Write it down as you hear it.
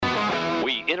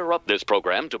interrupt this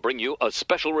program to bring you a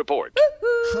special report.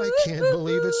 I can't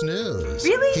believe it's news.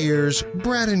 Really? Here's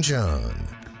Brad and John.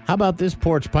 How about this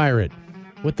porch pirate?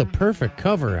 With the perfect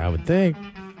cover, I would think.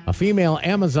 A female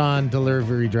Amazon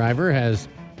delivery driver has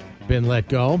been let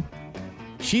go.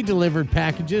 She delivered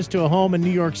packages to a home in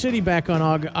New York City back on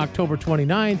October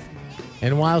 29th.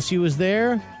 And while she was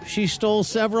there, she stole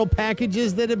several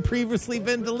packages that had previously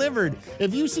been delivered.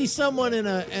 If you see someone in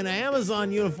an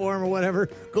Amazon uniform or whatever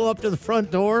go up to the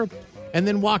front door and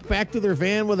then walk back to their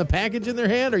van with a package in their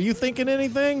hand, are you thinking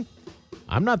anything?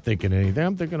 I'm not thinking anything.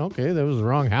 I'm thinking, okay, that was the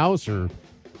wrong house or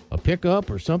a pickup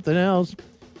or something else.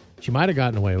 She might have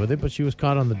gotten away with it, but she was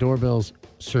caught on the doorbell's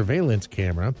surveillance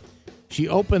camera. She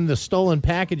opened the stolen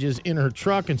packages in her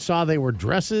truck and saw they were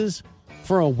dresses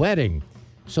for a wedding.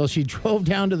 So she drove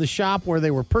down to the shop where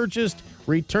they were purchased,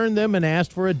 returned them, and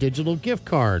asked for a digital gift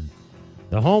card.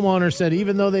 The homeowner said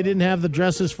even though they didn't have the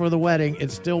dresses for the wedding,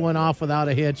 it still went off without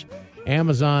a hitch.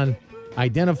 Amazon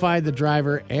identified the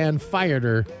driver and fired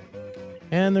her.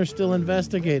 And they're still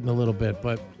investigating a little bit.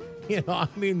 But, you know, I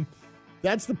mean,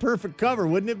 that's the perfect cover,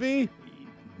 wouldn't it be?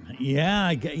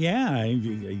 Yeah.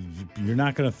 You're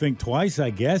not going to think twice, I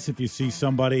guess, if you see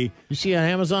somebody. You see an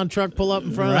Amazon truck pull up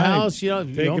in front of the house,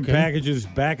 taking packages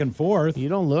back and forth. You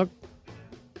don't look.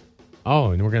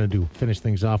 Oh, and we're going to finish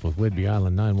things off with Whidbey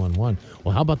Island 911.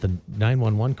 Well, how about the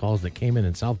 911 calls that came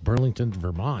in South Burlington,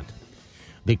 Vermont?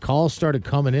 The calls started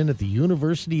coming in at the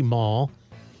University Mall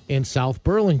in South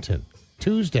Burlington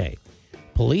Tuesday.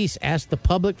 Police asked the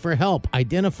public for help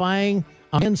identifying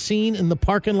a man seen in the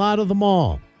parking lot of the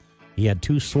mall. He had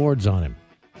 2 swords on him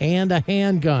and a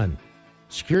handgun.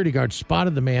 Security guards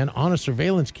spotted the man on a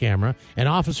surveillance camera, and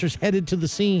officers headed to the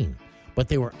scene, but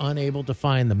they were unable to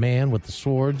find the man with the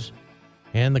swords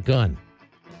and the gun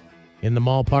in the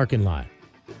mall parking lot.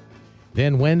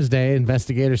 Then Wednesday,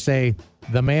 investigators say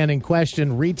the man in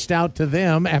question reached out to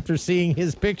them after seeing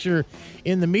his picture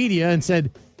in the media and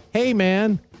said, "Hey,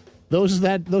 man, those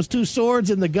 2 swords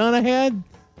and the gun I had,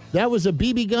 that was a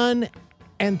BB gun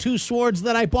and 2 swords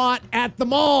that I bought at the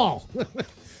mall."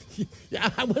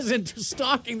 I wasn't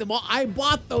stalking the mall. I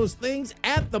bought those things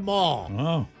at the mall.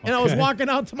 Oh, okay. And I was walking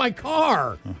out to my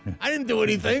car. I didn't do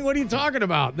anything. What are you talking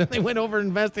about? Then they went over and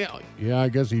investigated. Yeah, I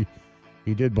guess he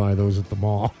did buy those at the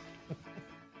mall.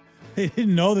 They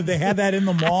didn't know that they had that in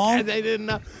the mall? They didn't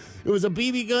know. It was a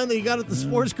BB gun that he got at the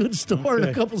sports goods store and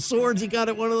a couple swords he got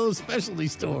at one of those specialty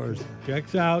stores.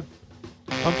 Checks out.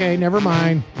 Okay, never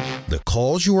mind. The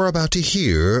calls you are about to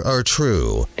hear are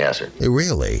true. Yes, sir.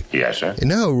 Really? Yes, sir.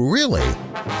 No, really.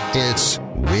 It's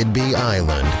Whidbey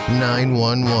Island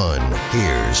 911.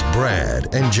 Here's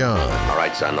Brad and John. All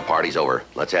right, son, the party's over.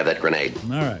 Let's have that grenade.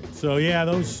 All right. So, yeah,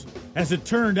 those, as it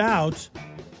turned out,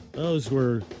 those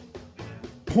were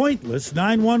pointless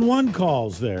 911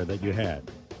 calls there that you had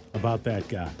about that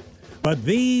guy. But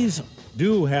these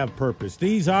do have purpose.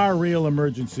 These are real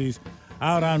emergencies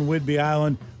out on Whidbey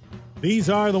Island. These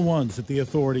are the ones that the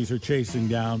authorities are chasing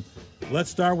down. Let's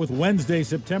start with Wednesday,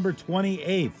 September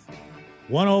 28th,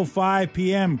 1:05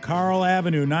 p.m., Carl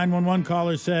Avenue. 911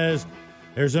 caller says,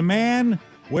 there's a man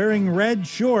wearing red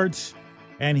shorts,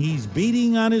 and he's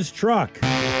beating on his truck.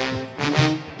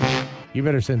 You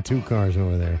better send 2 cars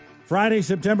over there. Friday,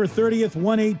 September 30th,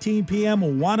 1:18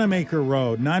 p.m., Wanamaker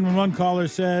Road. 911 caller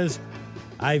says,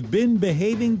 I've been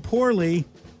behaving poorly,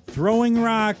 throwing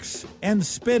rocks and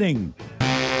spitting.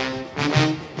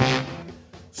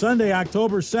 Sunday,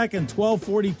 October 2nd,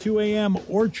 12:42 a.m.,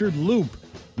 Orchard Loop.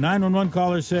 911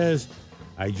 caller says,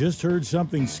 I just heard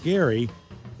something scary.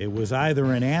 It was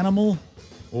either an animal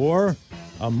or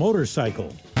a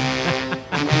motorcycle.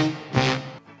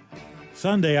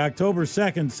 Sunday, October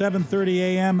 2nd, 7:30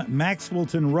 a.m.,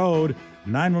 Maxwellton Road.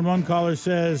 911 caller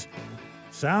says,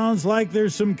 sounds like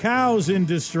there's some cows in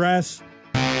distress.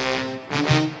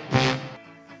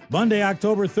 Monday,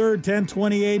 October 3rd,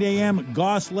 10:28 a.m.,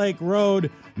 Goss Lake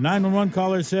Road. 911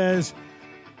 caller says,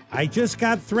 I just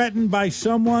got threatened by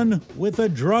someone with a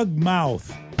drug mouth.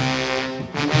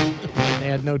 They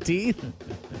had no teeth.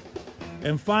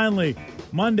 And finally,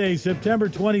 Monday, September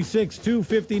 26th,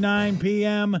 2:59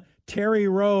 p.m., Terry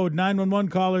Road. 911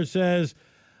 caller says,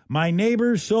 my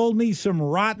neighbor sold me some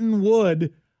rotten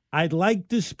wood. I'd like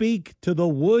to speak to the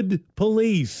wood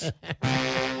police.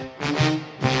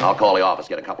 I'll call the office,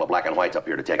 get a couple of black and whites up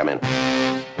here to take them in.